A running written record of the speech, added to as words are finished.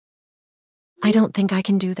I don't think I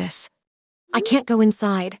can do this. I can't go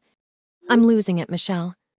inside. I'm losing it,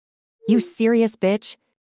 Michelle. You serious, bitch?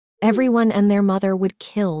 Everyone and their mother would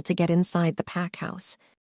kill to get inside the pack house.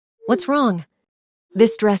 What's wrong?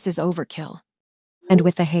 This dress is overkill. And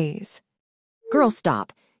with the haze. Girl,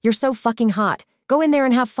 stop. You're so fucking hot. Go in there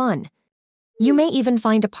and have fun. You may even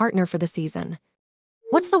find a partner for the season.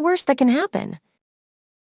 What's the worst that can happen?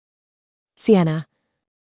 Sienna.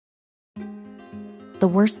 The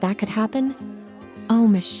worst that could happen? Oh,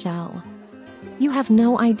 Michelle. You have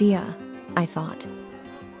no idea, I thought.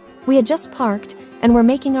 We had just parked and were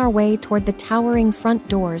making our way toward the towering front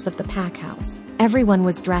doors of the pack house. Everyone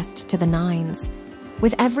was dressed to the nines.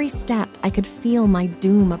 With every step, I could feel my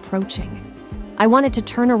doom approaching. I wanted to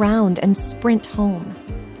turn around and sprint home.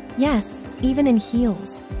 Yes, even in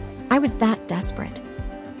heels. I was that desperate.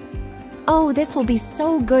 Oh, this will be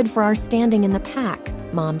so good for our standing in the pack,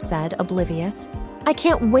 Mom said, oblivious. I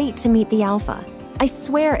can't wait to meet the alpha. I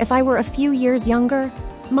swear if I were a few years younger...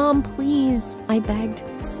 Mom, please, I begged.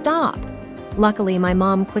 Stop. Luckily, my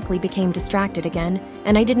mom quickly became distracted again,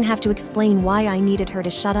 and I didn't have to explain why I needed her to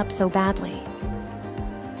shut up so badly.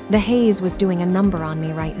 The haze was doing a number on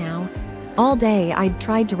me right now. All day, I'd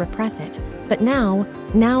tried to repress it, but now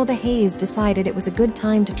the haze decided it was a good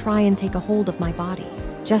time to try and take a hold of my body,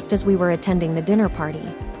 just as we were attending the dinner party.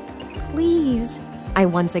 Please, I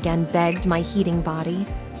once again begged my heating body.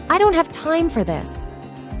 I don't have time for this.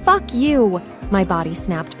 Fuck you, my body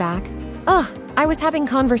snapped back. Ugh, I was having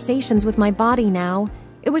conversations with my body now.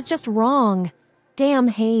 It was just wrong. Damn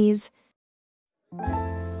haze.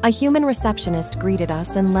 A human receptionist greeted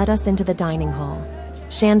us and led us into the dining hall.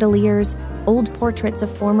 Chandeliers, old portraits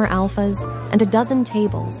of former alphas, and a dozen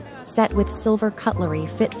tables set with silver cutlery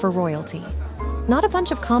fit for royalty. Not a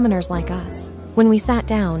bunch of commoners like us. When we sat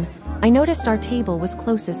down, I noticed our table was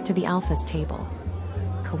closest to the alpha's table.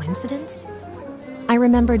 Coincidence? I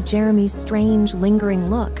remembered Jeremy's strange, lingering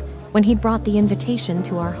look when he'd brought the invitation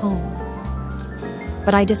to our home.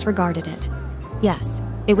 But I disregarded it. Yes,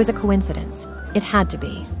 it was a coincidence. It had to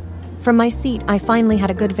be. From my seat, I finally had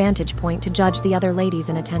a good vantage point to judge the other ladies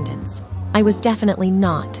in attendance. I was definitely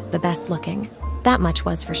not the best looking. That much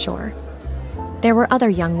was for sure. There were other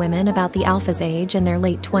young women about the alpha's age in their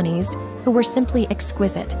late 20s who were simply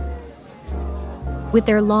exquisite. With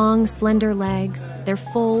their long, slender legs, their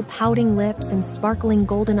full, pouting lips, and sparkling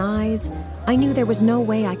golden eyes, I knew there was no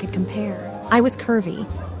way I could compare. I was curvy.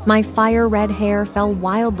 My fire-red hair fell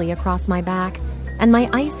wildly across my back, and my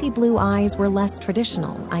icy blue eyes were less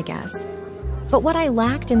traditional, I guess. But what I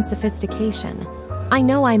lacked in sophistication, I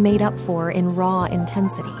know I made up for in raw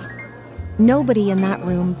intensity. Nobody in that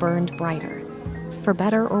room burned brighter, for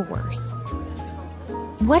better or worse.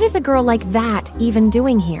 What is a girl like that even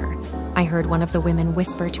doing here? I heard one of the women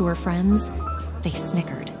whisper to her friends. They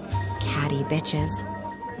snickered. Catty bitches.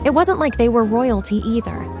 It wasn't like they were royalty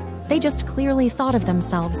either. They just clearly thought of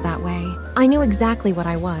themselves that way. I knew exactly what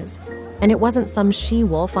I was, and it wasn't some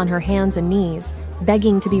she-wolf on her hands and knees,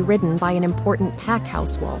 begging to be ridden by an important pack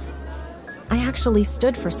house wolf. I actually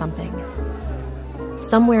stood for something.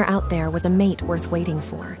 Somewhere out there was a mate worth waiting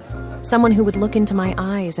for. Someone who would look into my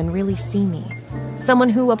eyes and really see me. Someone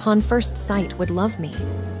who, upon first sight, would love me.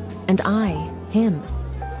 And I, him.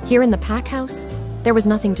 Here in the pack house, there was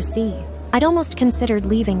nothing to see. I'd almost considered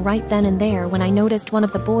leaving right then and there when I noticed one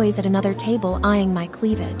of the boys at another table eyeing my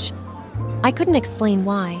cleavage. I couldn't explain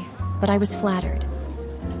why, but I was flattered.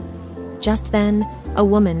 Just then, a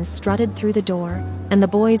woman strutted through the door, and the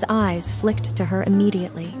boy's eyes flicked to her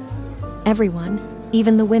immediately. Everyone,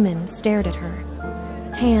 even the women, stared at her.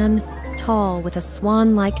 Tan, tall, with a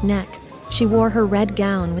swan-like neck, she wore her red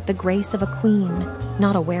gown with the grace of a queen,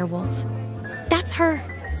 not a werewolf. "That's her,"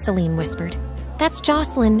 Celine whispered. "That's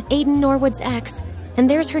Jocelyn, Aiden Norwood's ex, and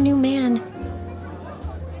there's her new man."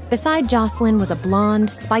 Beside Jocelyn was a blonde,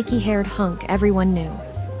 spiky-haired hunk everyone knew.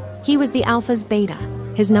 He was the Alpha's beta,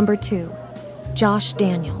 his number 2, Josh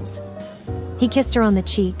Daniels. He kissed her on the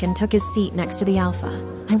cheek and took his seat next to the Alpha.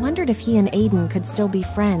 I wondered if he and Aiden could still be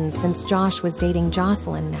friends since Josh was dating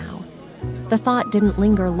Jocelyn now. The thought didn't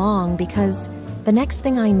linger long because, the next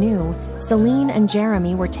thing I knew, Celine and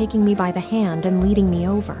Jeremy were taking me by the hand and leading me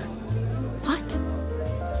over. What?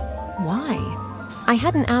 Why? I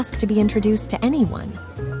hadn't asked to be introduced to anyone.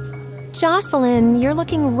 "Jocelyn, you're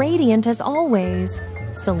looking radiant as always,"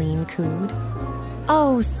 Celine cooed.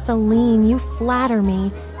 "Oh, Celine, you flatter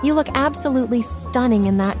me. You look absolutely stunning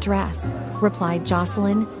in that dress," replied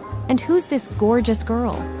Jocelyn. "And who's this gorgeous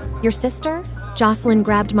girl? Your sister?" Jocelyn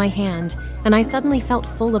grabbed my hand, and I suddenly felt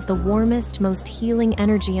full of the warmest, most healing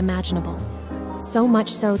energy imaginable. So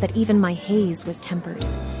much so that even my haze was tempered.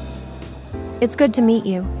 "It's good to meet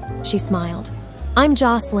you," she smiled. "I'm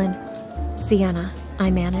Jocelyn." "Sienna,"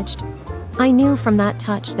 I managed. I knew from that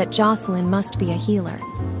touch that Jocelyn must be a healer.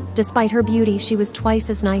 Despite her beauty, she was twice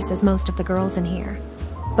as nice as most of the girls in here.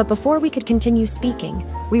 But before we could continue speaking,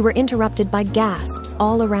 we were interrupted by gasps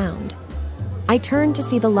all around. I turned to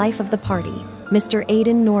see the life of the party, Mr.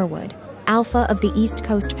 Aidan Norwood, Alpha of the East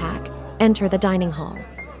Coast Pack, enter the dining hall.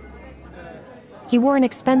 He wore an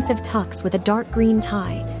expensive tux with a dark green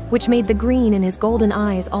tie, which made the green in his golden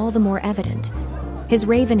eyes all the more evident. His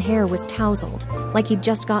raven hair was tousled, like he'd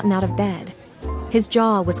just gotten out of bed. His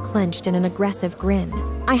jaw was clenched in an aggressive grin.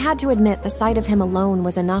 I had to admit the sight of him alone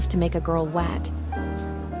was enough to make a girl wet.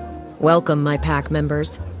 "Welcome, my pack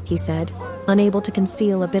members," he said, unable to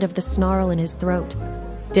conceal a bit of the snarl in his throat.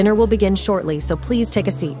 "Dinner will begin shortly, so please take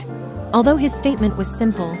a seat." Although his statement was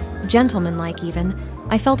simple, gentlemanlike even,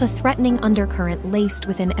 I felt a threatening undercurrent laced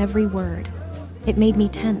within every word. It made me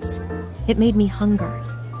tense. It made me hunger.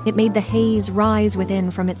 It made the haze rise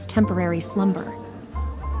within from its temporary slumber.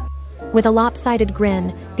 With a lopsided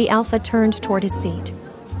grin, the Alpha turned toward his seat.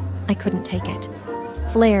 I couldn't take it.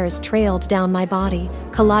 Flares trailed down my body,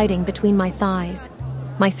 colliding between my thighs.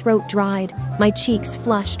 My throat dried, my cheeks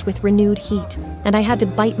flushed with renewed heat, and I had to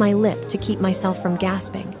bite my lip to keep myself from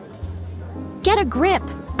gasping. "Get a grip!"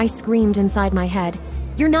 I screamed inside my head.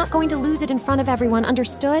 "You're not going to lose it in front of everyone,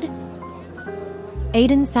 understood?"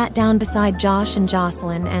 Aidan sat down beside Josh and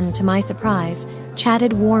Jocelyn and, to my surprise,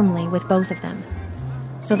 chatted warmly with both of them.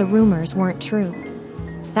 So the rumors weren't true.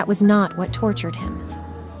 That was not what tortured him.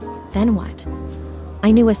 Then what?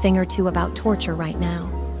 I knew a thing or two about torture right now.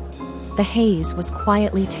 The haze was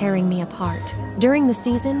quietly tearing me apart. During the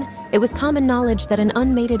season, it was common knowledge that an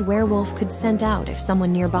unmated werewolf could scent out if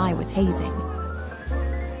someone nearby was hazing.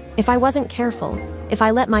 If I wasn't careful, if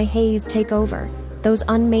I let my haze take over, those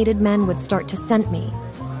unmated men would start to scent me.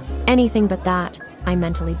 Anything but that, I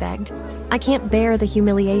mentally begged. I can't bear the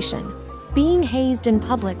humiliation. Being hazed in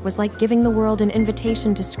public was like giving the world an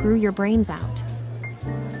invitation to screw your brains out.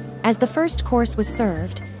 As the first course was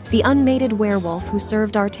served, the unmated werewolf who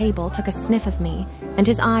served our table took a sniff of me, and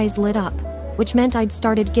his eyes lit up, which meant I'd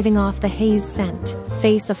started giving off the haze scent.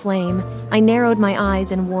 Face aflame, I narrowed my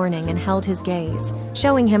eyes in warning and held his gaze,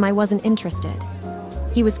 showing him I wasn't interested.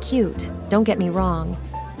 He was cute, don't get me wrong,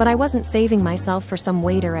 but I wasn't saving myself for some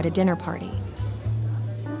waiter at a dinner party.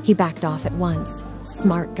 He backed off at once,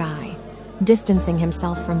 smart guy, distancing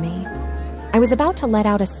himself from me. I was about to let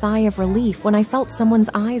out a sigh of relief when I felt someone's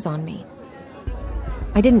eyes on me.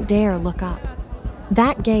 I didn't dare look up.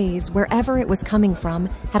 That gaze, wherever it was coming from,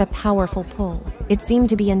 had a powerful pull. It seemed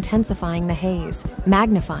to be intensifying the haze,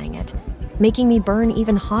 magnifying it, making me burn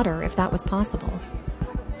even hotter if that was possible.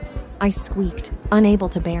 I squeaked, unable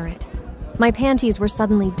to bear it. My panties were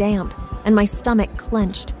suddenly damp, and my stomach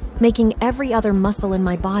clenched, making every other muscle in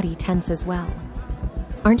my body tense as well.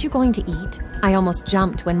 "Aren't you going to eat?" I almost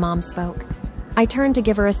jumped when Mom spoke. I turned to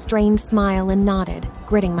give her a strained smile and nodded,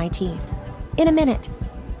 gritting my teeth. "In a minute."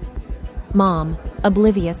 Mom,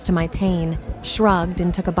 oblivious to my pain, shrugged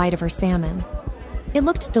and took a bite of her salmon. It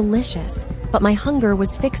looked delicious, but my hunger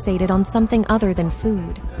was fixated on something other than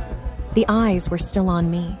food. The eyes were still on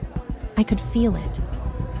me. I could feel it.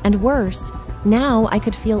 And worse, now I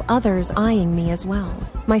could feel others eyeing me as well.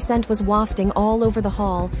 My scent was wafting all over the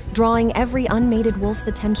hall, drawing every unmated wolf's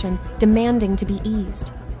attention, demanding to be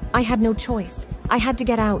eased. I had no choice. I had to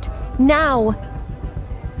get out. Now!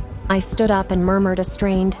 I stood up and murmured a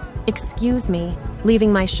strained, "Excuse me,"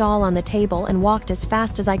 leaving my shawl on the table and walked as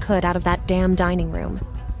fast as I could out of that damn dining room.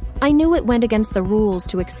 I knew it went against the rules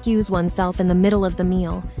to excuse oneself in the middle of the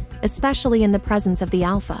meal, especially in the presence of the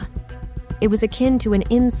Alpha. It was akin to an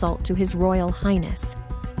insult to His Royal Highness.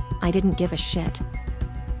 I didn't give a shit.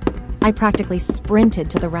 I practically sprinted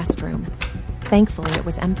to the restroom. Thankfully, it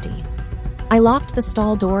was empty. I locked the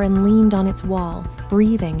stall door and leaned on its wall,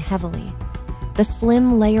 breathing heavily. The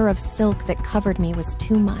slim layer of silk that covered me was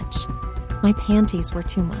too much. My panties were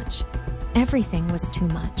too much. Everything was too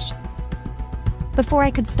much. Before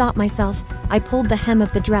I could stop myself, I pulled the hem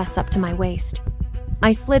of the dress up to my waist.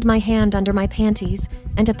 I slid my hand under my panties,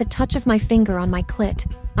 and at the touch of my finger on my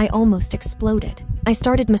clit, I almost exploded. I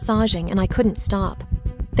started massaging, and I couldn't stop.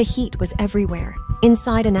 The heat was everywhere,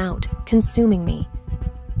 inside and out, consuming me.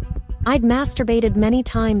 I'd masturbated many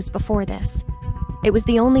times before this. It was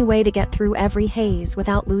the only way to get through every haze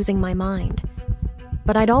without losing my mind.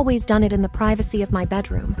 But I'd always done it in the privacy of my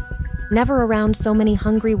bedroom, never around so many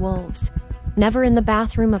hungry wolves, never in the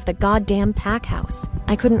bathroom of the goddamn pack house.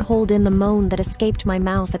 I couldn't hold in the moan that escaped my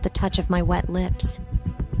mouth at the touch of my wet lips.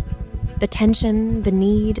 The tension, the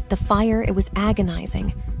need, the fire, it was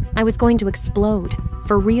agonizing. I was going to explode,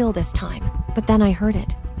 for real this time. But then I heard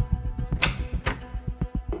it.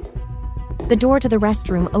 The door to the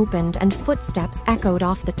restroom opened and footsteps echoed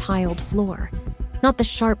off the tiled floor. Not the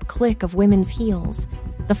sharp click of women's heels,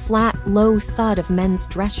 the flat, low thud of men's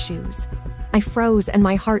dress shoes. I froze and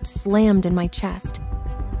my heart slammed in my chest.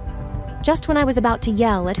 Just when I was about to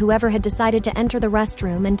yell at whoever had decided to enter the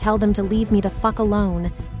restroom and tell them to leave me the fuck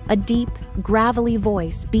alone, a deep, gravelly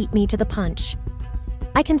voice beat me to the punch.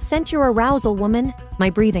 "I can scent your arousal, woman." My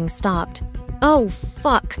breathing stopped. Oh,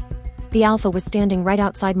 fuck. The alpha was standing right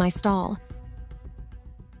outside my stall.